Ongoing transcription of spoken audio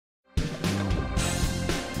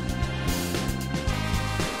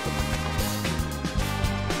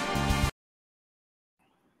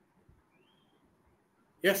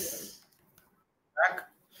Yes. Back.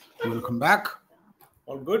 Welcome back.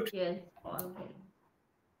 All good? Yes, all good.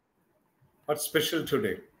 What's special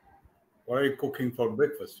today? What are you cooking for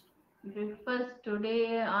breakfast? Breakfast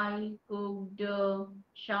today I cooked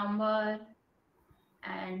sambar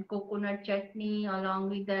and coconut chutney along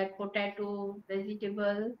with that potato,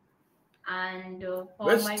 vegetable, and for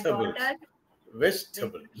my Vegetables. daughter,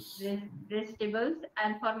 Vegetables. vegetables,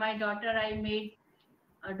 and for my daughter I made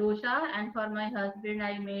dosa, and for my husband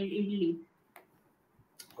I made idli.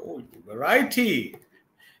 Oh, variety.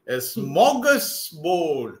 A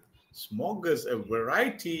smorgasbord. Smorgas, a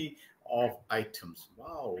variety of items.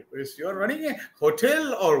 Wow. Is you're running a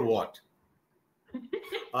hotel or what?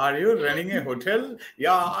 Are you running a hotel?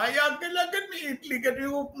 Yeah, get me idli, get me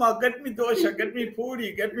upma, get me dosha, get me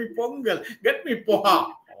puri, get me pongal, get me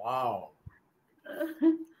poha. Wow.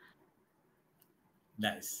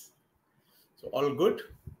 Nice. So all good?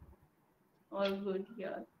 All good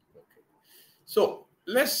here. Okay. So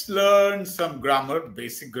let's learn some grammar,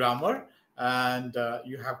 basic grammar, and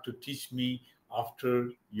you have to teach me after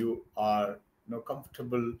you are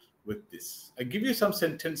comfortable with this. I give you some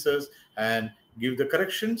sentences and give the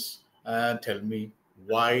corrections and tell me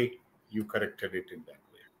why you corrected it in that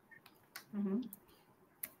way. Mhm.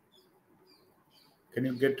 Can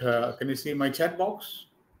you get? Can you see my chat box?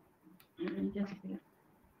 Just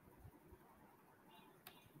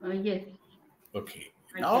yes, Okay.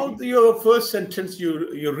 I Now can. your first sentence,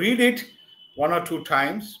 you read it one or two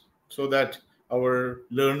times so that our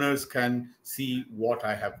learners can see what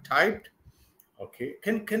I have typed. Okay.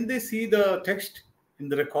 Can they see the text in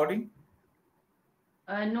the recording?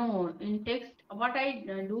 No, in text, what I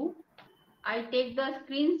do, I take the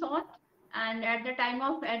screenshot and at the time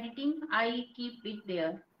of editing, I keep it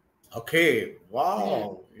there. Okay. Hmm.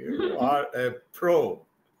 Wow. You are a pro.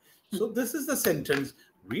 So this is the sentence.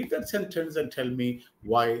 Read that sentence and tell me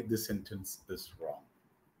why the sentence is wrong.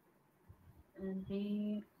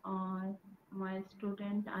 They are my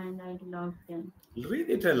student and I love them. Read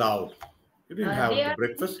it aloud. You didn't They have the are my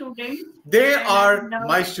breakfast. students They and I are love,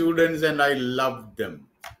 my students and I love them.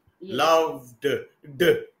 yes, Loved. D.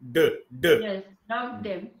 yes, love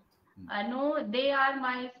them. No, they are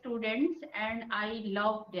my students and I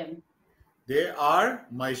love them. They are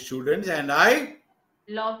my students and I.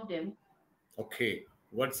 Love them. Okay.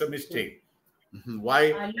 What's the Yes. mistake?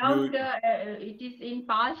 Why Loved, you. it is in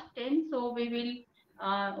past tense, so we will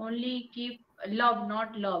only keep love,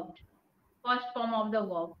 not loved. First form of the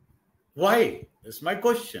verb. Why? That's my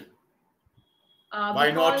question.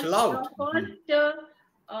 Why not Because loved? the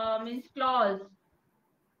first means clause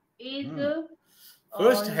is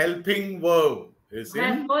First uh, helping verb is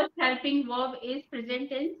in. first helping verb is present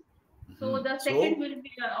tense. So the second So will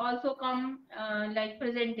be also come like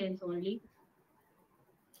present tense only.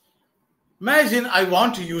 imagine I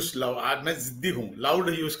want to use love. मैं जिद्दी हूँ. Loud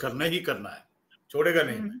use करना ही करना है. छोड़ेगा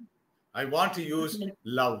नहीं मैं. Mhm. I want to use Yes.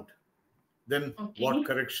 loud. Then what Okay.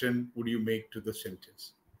 correction would you make to the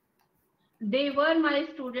sentence? They were my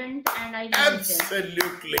students and I loved them.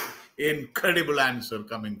 Absolutely incredible answer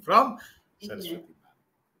coming from Yes. Saraswati.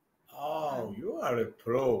 Oh, you are a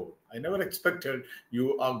pro. I never expected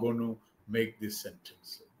you are going to make this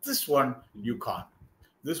sentence. This one you can't.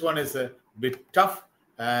 This one is a bit tough,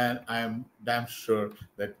 and I am damn sure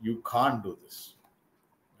that you can't do this.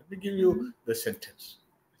 Let me give you Mhm. the sentence.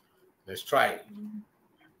 Let's try.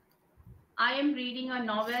 I am reading a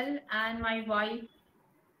novel and my wife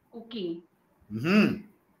cooking. Mm-hmm.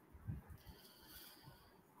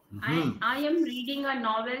 I am reading a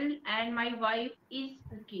novel and my wife is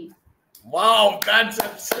cooking. Wow, that's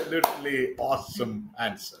absolutely awesome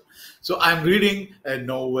answer. So I'm reading a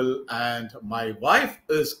novel and my wife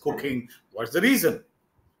is cooking. What's the reason?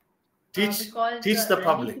 Teach Because teach the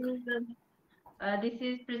public. this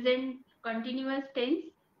is present continuous tense,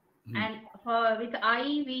 and for with I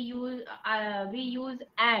we use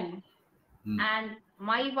am and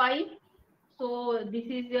my wife. So this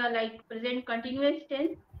is like present continuous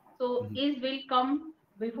tense. So is will come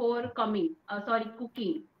before coming. Sorry,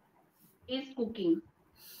 cooking is cooking.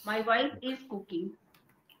 My wife is cooking.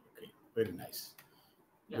 Okay, very nice.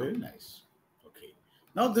 Yeah. Very nice. Okay.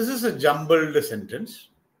 Now this is a jumbled sentence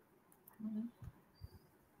Mhm.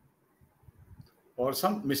 or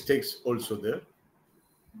some mistakes also there.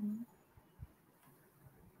 Mhm.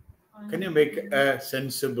 Can I you make live a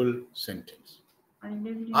sensible sentence? I lived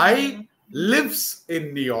in New I York. lives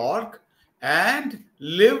in New York and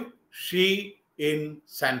live she in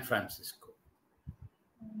San Francisco.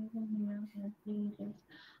 I live in New York. Yes, yes.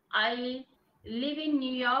 I live in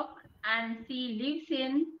New York and she lives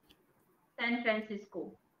in San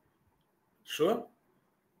Francisco. Sure?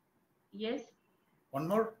 Yes. One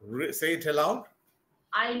more. Say it aloud.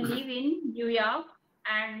 I live in New York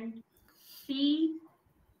and she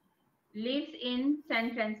lives in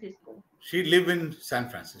San Francisco. She live in San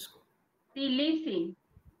Francisco. She lives in.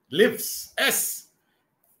 Lives. S.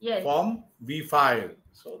 Yes. Form V5.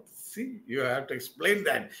 So see, you have to explain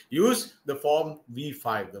that. Use the form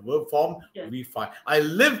V5, the verb form Yes. V5. I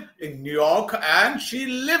live in New York and she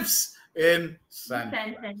lives in San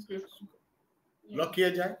San Francisco. Francisco. Yes. Lock किया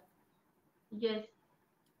जाए? Yes.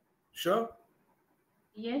 Sure?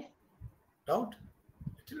 Yes. Doubt?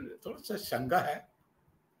 थोड़ा सा शंगा है.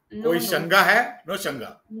 No, कोई no. शंगा है? No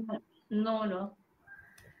शंगा. No, no.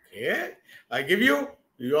 Okay. I give you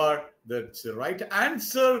that's the right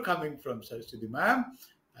answer coming from Saraswati ma'am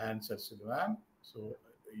and Saraswati ma'am. So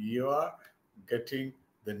you are getting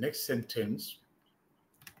the next sentence.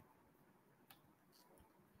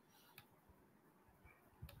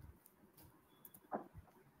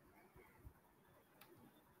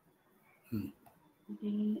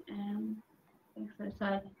 They am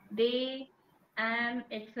exercise. They am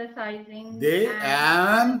exercising. They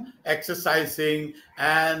am exercising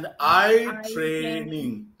and I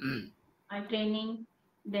training. I training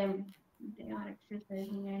them. They are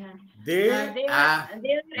exercising and They are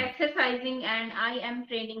exercising and I am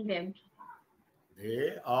training them.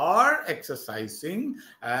 They are exercising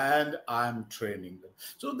and I'm training them.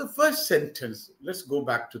 So the first sentence, let's go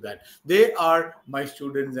back to that. They are my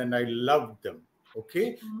students and I love them.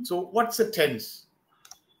 Okay. So what's the tense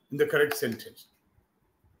in the correct sentence?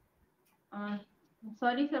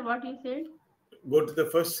 Sorry, sir, what you said? Go to the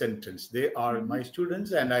first sentence. They are my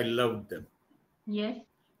students and I love them. Yes.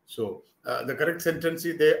 So the correct sentence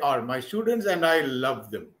is they are my students and I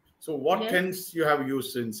love them. So what tense you have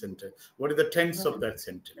used in sentence? What is the tense of that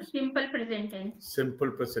sentence? Simple present tense.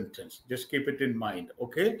 Simple present tense. Just keep it in mind.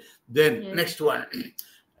 Okay. Then next one.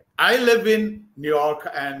 I live in New York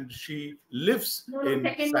and she lives in.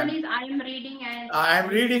 Second one is I am reading and. I am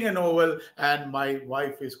reading a novel and my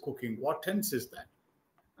wife is cooking. What tense is that?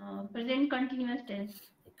 Present continuous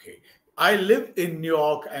tense. Okay. I live in New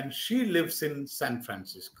York and she lives in San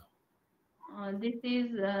Francisco. This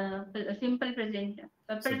is a simple present.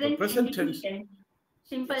 Present tense.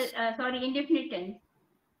 Simple, sorry, indefinite tense.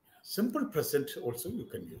 Simple present also you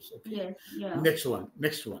can use. Okay. Yes. Yeah. Next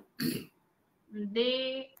one.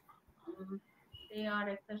 They are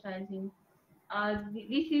exercising.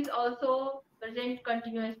 This is also present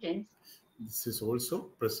continuous tense. This is also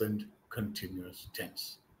present continuous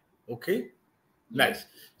tense. Okay. Nice.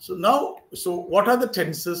 So now, what are the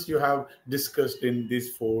tenses you have discussed in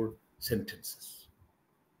these 4 sentences?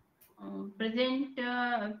 Present,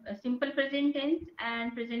 simple present tense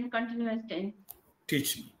and present continuous tense.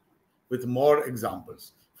 Teach me with more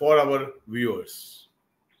examples for our viewers.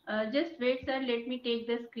 Just wait, sir. Let me take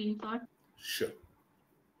the screenshot. Sure.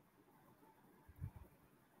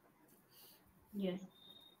 Yes.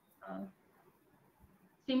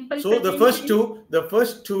 Simple. So the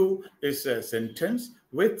first two is a sentence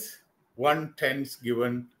with one tense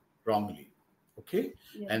given wrongly. Okay.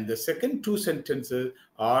 Yes. And the second 2 sentences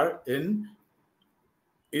are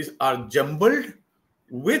jumbled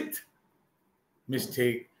with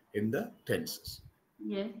mistake in the tenses.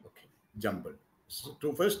 Yes. Okay. Jumbled.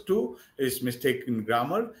 So first 2 is mistake in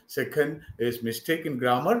grammar. Second is mistake in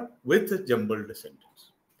grammar with a jumbled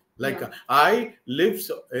sentence. Like I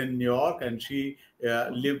lives in New York and she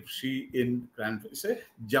in Grand. It's a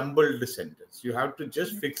jumbled sentence. You have to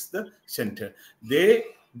just fix the sentence. They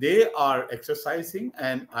are exercising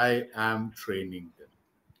and I am training them.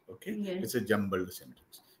 Okay, it's a jumbled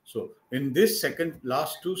sentence. So in this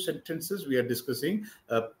last 2 sentences, we are discussing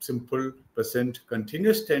a simple present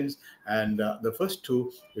continuous tense, and the first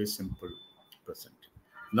 2 is simple present.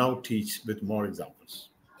 Now teach with more examples.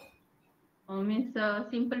 Means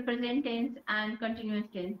simple present tense and continuous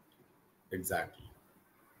tense. Exactly.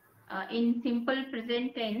 In simple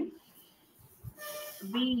present tense,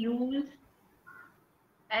 we use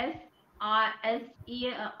S, R, S, E,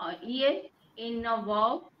 S in a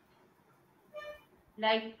verb.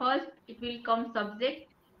 Like first, it will come subject,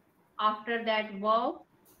 after that verb,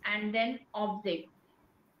 and then object.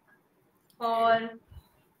 For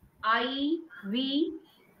I, we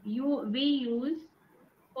use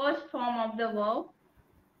first form of the verb.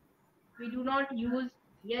 We do not use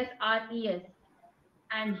yes or es.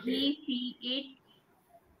 And he, she, it,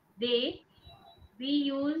 they, we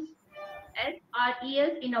use s or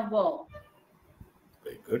es in a verb.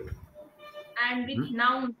 Very good. And with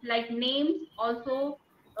nouns like names also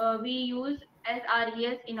we use s or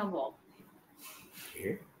es in a verb.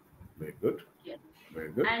 Okay. Very good. Yes.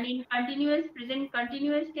 Very good. And in present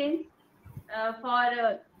continuous tense,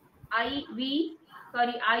 for I, we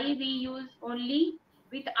Sorry, I we use only.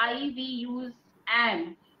 With I we use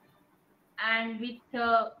am, and with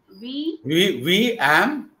we We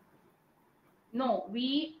am. no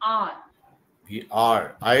we are. We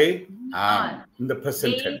are. I We am are. in the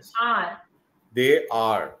present They tense. are. They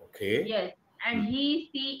are. Okay. Yes, and he,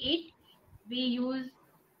 she, it. We use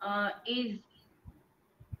is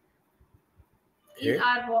Okay.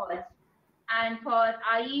 our was, and for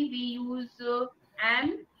I we use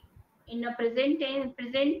am in a present tense.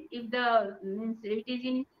 Present if the means it is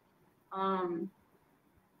in um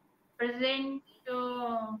present.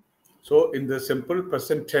 So in the simple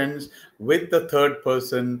present tense with the third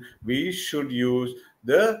person, we should use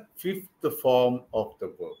the fifth form of the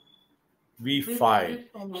verb. We With five. this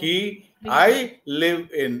form of He, we find.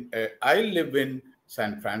 I live in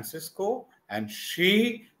San Francisco, and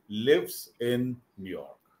she lives in New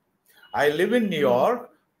York. I live in New Hmm. York,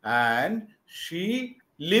 and she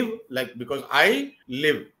live, like, because I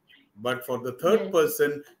live. But for the third Yes,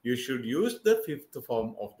 person, you should use the fifth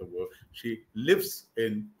form of the verb. She lives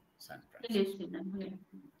in San he lives Francisco. in them. Yeah.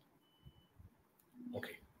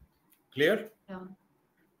 Okay. Clear? Yeah.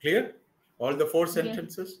 Clear? All the four Yes.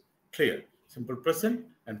 sentences? Clear. Simple present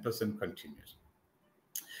and present continuous.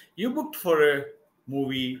 You booked for a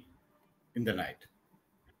movie in the night,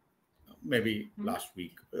 maybe Hmm. last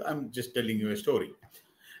week. I'm just telling you a Hmm. story.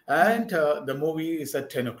 Hmm. And the movie is at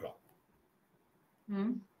 10 o'clock.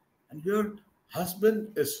 Hmm. And your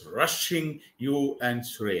husband is rushing you and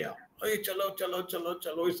Surya. Hey, chalo, chalo, chalo,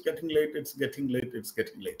 chalo, it's getting late, it's getting late, it's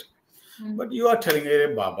getting late. Hmm. But you are telling,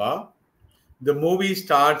 hey, Baba, the movie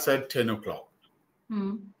starts at 10 o'clock.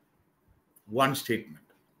 Hmm. One statement.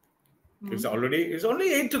 Hmm. It's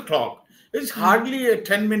only 8 o'clock. It's Hmm. hardly a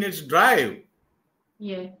 10 minutes drive.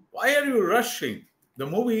 Yeah. Why are you rushing? The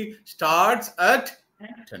movie starts at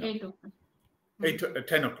 10 Eight o'clock. o'clock. Hmm.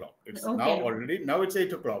 10 o'clock. It's now Okay. already, now it's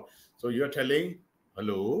 8 o'clock. So you're telling,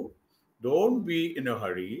 hello, don't Hmm. be in a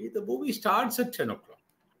hurry. The movie starts at 10 o'clock.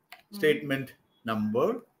 Hmm. Statement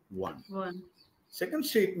number one. One. Second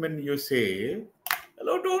statement, you say,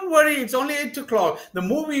 hello, don't worry, it's only 8 o'clock. The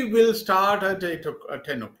movie will start at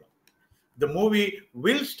 10 o'clock. The movie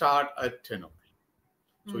will start at 10 o'clock.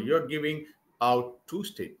 So Hmm. you're giving out two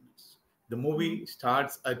statements. The Hmm. movie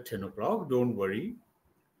starts at 10 o'clock. Don't worry.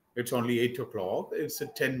 It's only 8 o'clock. It's a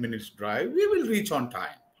 10 minutes drive. We will reach on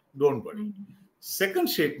time. Don't worry. Hmm. Second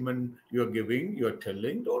statement you're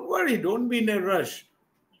telling, don't worry, don't be in a rush.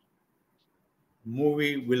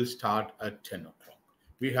 Movie will start at 10 o'clock.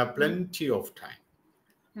 We have Hmm. plenty of time.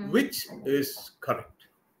 Hmm. Which is correct?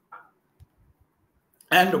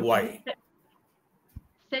 And The why?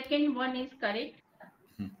 second one is correct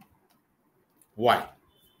Why?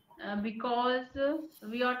 because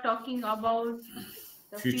we are talking about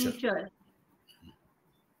the Future. future.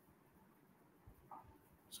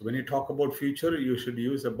 So when you talk about future, you should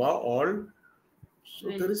use above all. So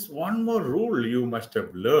Will. there is one more rule you must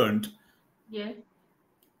have learned. Yes.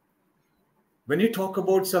 When you talk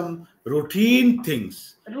about some routine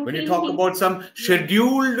things, when you Routine talk things. about some Yes.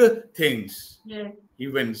 scheduled things, Yes.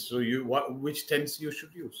 events, so which tense you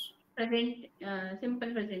should use? Present.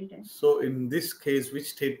 Simple present tense. So in this case,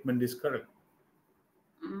 which statement is correct?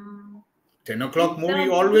 Mm. 10 o'clock If the movie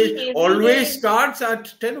movie every always day, starts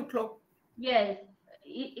at 10 o'clock. yes,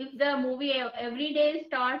 if the movie every day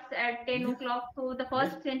starts at 10 Yeah, o'clock, so the yeah.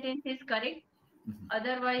 first sentence is correct.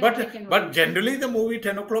 Otherwise, But second one but is correct. generally the movie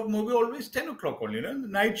 10 o'clock movie always 10 o'clock only. You know? The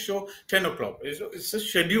night show 10 o'clock. It's a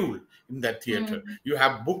schedule in that theater. Hmm. You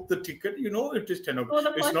have booked the ticket, you know it is 10 o'clock.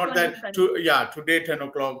 So the It's first not one is that correct. today 10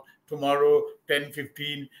 o'clock, tomorrow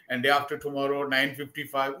 10:15, and day after tomorrow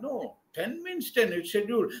 9:55. No, 10 means 10. It's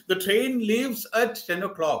scheduled. The train leaves at 10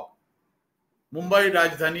 o'clock. Mumbai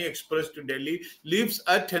Rajdhani Express to Delhi leaves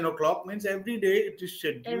at 10 o'clock, means every day it is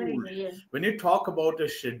Every scheduled. day, yes. When you talk about a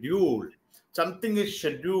schedule, something is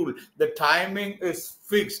scheduled, the timing is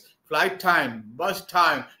fixed. Flight time, bus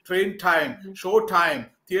time, train time, Mhm. show time,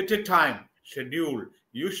 theater time, schedule.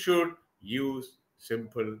 You should use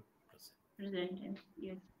simple present. Present tense,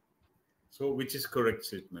 yes. So, which is correct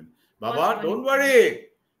statement? First Baba, one is don't correct. worry.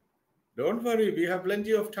 Don't worry, we have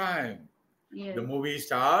plenty of time. The Yes, movie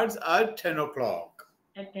starts at 10 o'clock.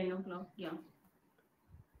 at 10 o'clock, yeah.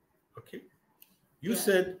 Okay. You Yeah.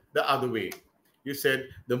 said the other way. You said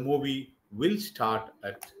the movie will start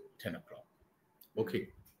at 10 o'clock.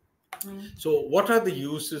 Okay. Mm. So, what are the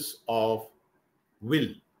uses of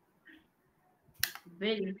will?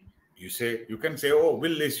 Will. You can say, oh,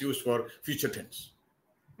 will is used for future tense.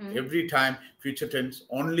 Mm. Every time future tense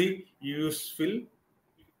only you use will.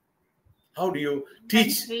 How do you Sometimes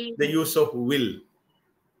teach we the use of will?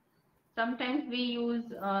 sometimes we use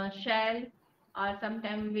shall. or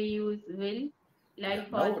sometimes we use will. Yeah. Like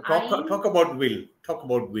for Now I, talk about will. Talk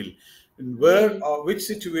about will. In where will, or which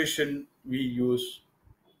situation we use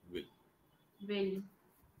will? will.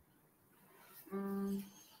 Mm,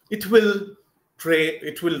 It will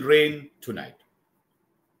it will rain tonight.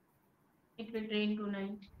 it will rain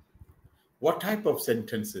tonight. What type of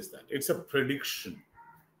sentence is that? It's a prediction.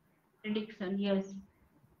 Prediction, yes.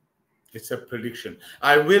 It's a prediction.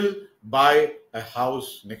 I will buy a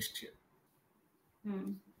house next year.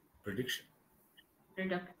 Hmm. Prediction.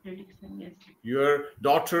 Prediction, yes. Your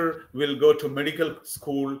daughter will go to medical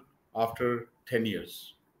school after 10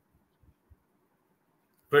 years. Yes.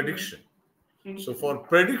 Prediction. So for Prediction.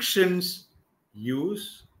 predictions,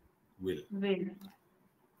 use will. Will.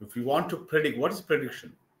 If you want to predict, what is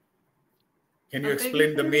prediction? Can you A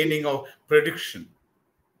explain the prediction means meaning of prediction?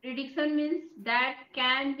 that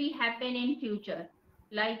can be happen in future.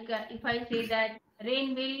 Like if I say that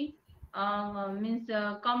rain will means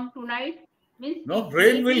come tonight, means No, it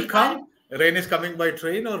rain will maybe or come. Rain is coming by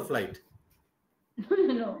train or flight.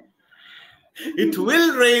 no. It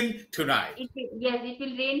will rain tonight. Yes, it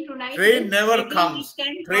will rain tonight. Train Means never maybe it comes.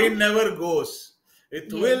 can Train come. never goes. Yes,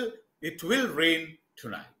 It will rain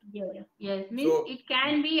tonight. yes, yes. Means So it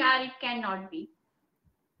can be or it cannot be.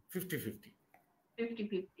 50-50,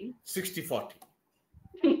 50-50. 60-40,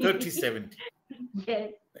 30-70.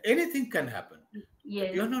 Yes, Anything can happen.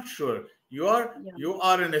 yes, You're not sure. yeah. You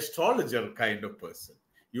are an astrologer kind of person.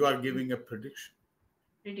 You are giving a prediction.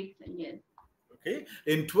 Prediction, yes. Okay.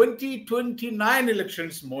 In 2029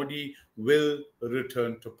 elections, Modi will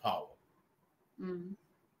return to power. Mm.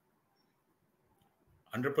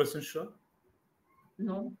 100% sure?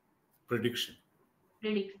 No, Prediction.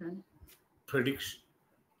 prediction. Prediction.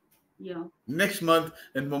 Yeah. Next month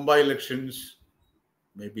in Mumbai elections,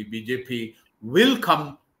 maybe BJP will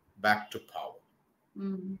come back to power.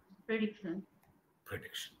 Mm. Prediction.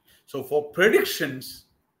 Prediction. So for predictions,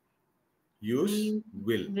 use We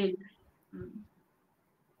will. will. Mm.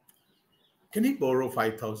 Can I borrow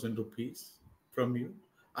 5,000 rupees from you?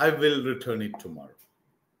 I will return it tomorrow.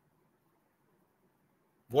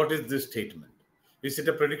 What is this statement? Is it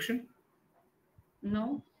a prediction?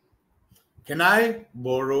 No. Can I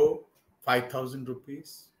borrow 5,000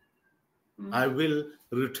 rupees? Mm. I will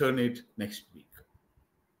return it next week.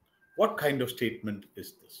 What kind of statement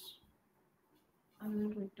is this? I will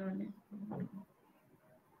return it.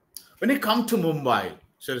 When I come to Mumbai,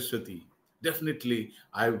 Saraswati, definitely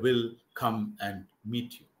I will come and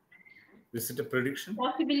meet you. Is it a prediction?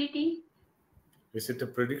 Possibility. Is it a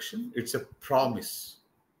prediction? It's a promise.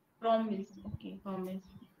 Promise. Okay, promise.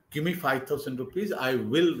 Give me 5,000 rupees. I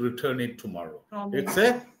will return it tomorrow. Promise. It's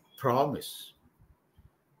a promise.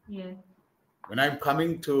 Yes. When I'm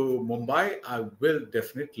coming to Mumbai, I will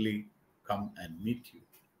definitely come and meet you.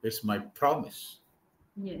 It's my promise.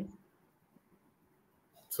 Yes.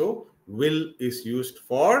 So, will is used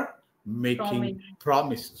for making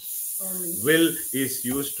promises. Promise. Will is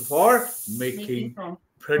used for making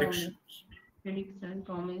predictions. Prediction.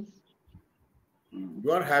 Promise. Mm.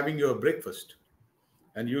 You are having your breakfast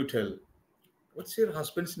and you tell, what's your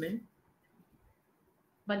husband's name?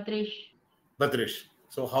 Badresh. Badresh.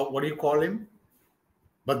 So, what do you call him?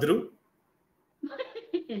 Badru?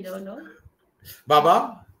 No.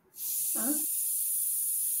 Baba? Huh?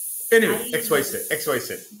 Anyway, XYZ.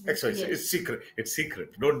 Yes. It's secret. It's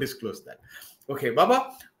secret. Don't disclose that. Okay,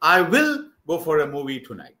 Baba, I will go for a movie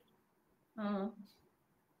tonight. I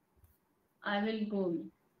will go.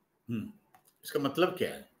 इसका मतलब क्या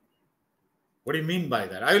है? What do you mean by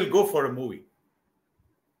that? I will go for a movie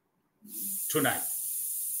tonight.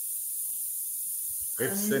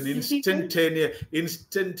 It's an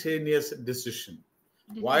instantaneous decision.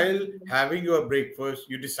 While having your breakfast,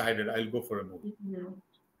 you decided I'll go for a movie.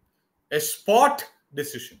 A spot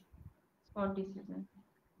decision. Spot decision.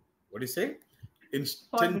 What do you say?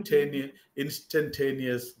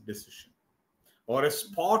 Instantaneous decision. Or a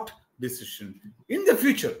spot decision in the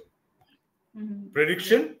future.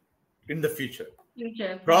 Prediction in the future.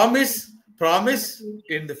 Promise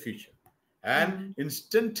in the future. And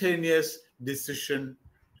instantaneous decision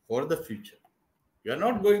for the future. You are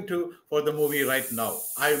not going for the movie right now.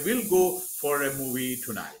 I will go for a movie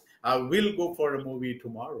tonight. I will go for a movie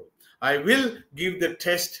tomorrow. I will give the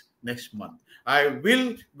test next month. I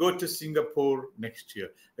will go to Singapore next year.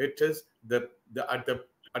 It is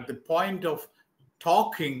at the point of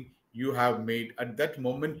talking you have made at that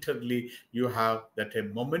momentarily you have that a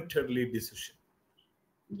momentarily decision.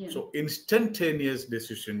 Yeah. So instantaneous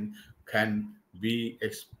decision can be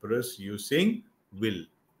expressed using will.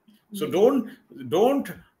 So don't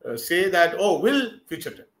say that, oh, will future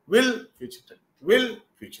tense, will future tense, will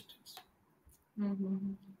future tense.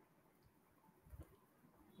 Mm-hmm.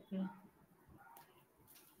 Okay.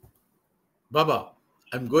 Baba,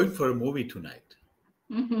 I'm going for a movie tonight.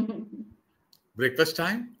 Breakfast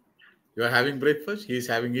time? You are having breakfast. He is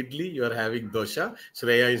having idli. You are having dosha.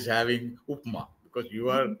 Shreya is having upma because you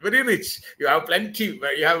are very rich. You have plenty.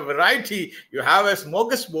 You have variety. You have a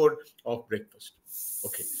smorgasbord of breakfast.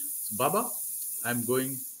 Okay. So, Baba, I'm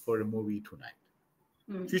going for a movie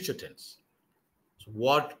tonight. Future tense. So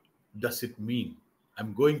what does it mean?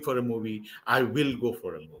 I'm going for a movie. I will go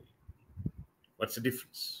for a movie. What's the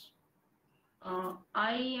difference?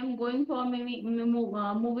 I am going for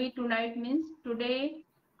movie tonight means today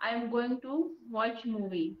I am going to watch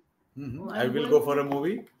movie. I I'm will go going for a to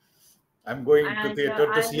movie. I'm going to and theater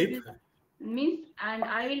to I sleep. will means and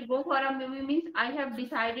I will go for a movie means I have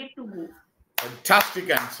decided to go.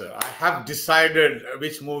 Fantastic answer. I have decided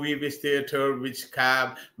which movie, which theater, which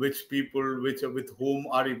cab, which people, which with whom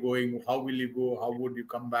are you going, how will you go, how would you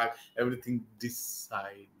come back, everything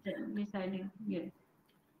decide. Decided, yes.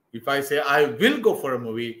 If I say I will go for a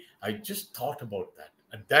movie, I just thought about that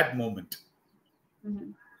at that moment.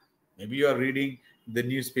 Mm-hmm. Maybe you are reading the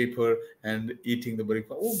newspaper and eating the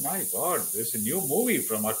breakfast. Oh my God, there's a new movie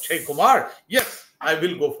from Akshay Kumar. Yes, I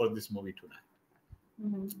will go for this movie tonight.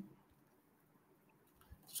 Mm-hmm.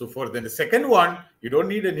 So for the second one, you don't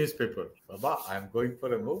need a newspaper. Baba, I'm going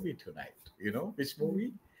for a movie tonight. You know which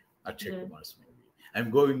movie? Akshay Yeah. Kumar's movie. I'm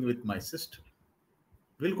going with my sister.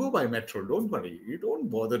 We'll go by metro. Don't worry. You don't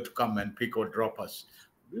bother to come and pick or drop us.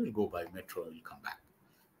 We will go by metro. We'll come back.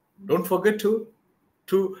 Don't forget to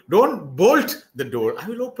don't bolt the door. I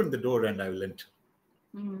will open the door and I will enter.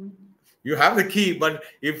 Mm-hmm. You have the key, but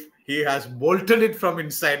if he has bolted it from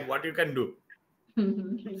inside, what you can do?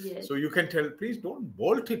 Yes. So you can tell, please don't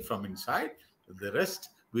bolt it from inside. The rest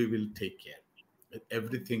we will take care.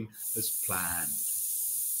 Everything is planned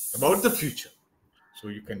about the future. So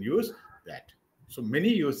you can use that. So many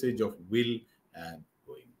usage of will and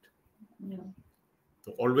going to. Yeah.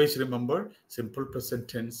 So always remember simple present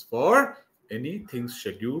tense for anything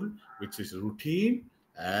scheduled, which is routine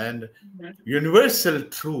and Right. universal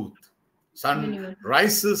truth. Sun Universe.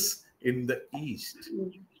 rises in the east.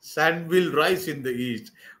 Sun will rise in the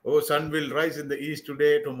east. Oh, sun will rise in the east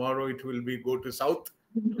today. Tomorrow it will be go to south.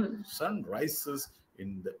 No, sun rises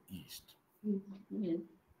in the east. Yes.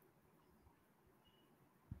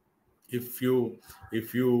 If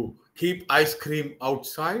you keep ice cream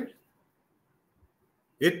outside,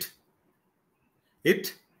 it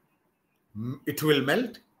it it will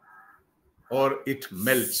melt or it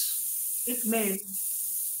melts. It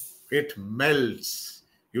melts. It melts.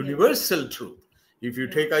 Yes. Universal truth. If you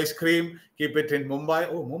Yeah. take ice cream, keep it in Mumbai.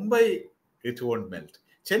 Oh, Mumbai, it won't melt.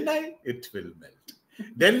 Chennai, it will melt.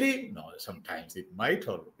 Delhi, no, sometimes it might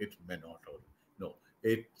or it may not. Or no,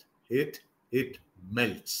 it it it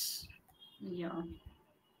melts. Yeah.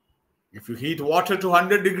 If you heat water to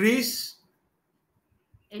 100 degrees,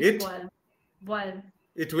 It it boils. Boils.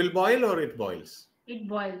 it will boil or it boils. It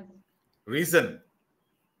boils. Reason.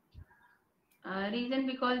 Reason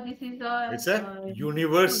because this is a It's a truth.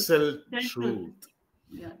 universal The truth. truth.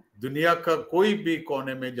 Yeah. दुनिया का कोई भी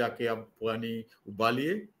कोने में जाके आप पानी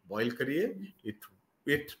उबालिए boil करिए it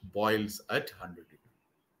it boils at 100 degrees.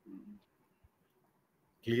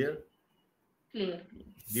 Clear? Clear.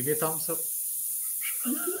 Give me a thumbs up.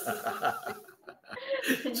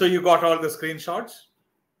 So you got all the screenshots?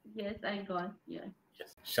 Yes, I got. Yeah.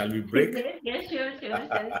 Yes. Shall we break? Yes, sure, sure.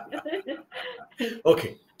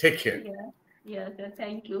 Okay, take care. Yeah. Yeah, sir.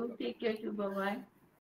 Thank you. Take care too. Bye bye.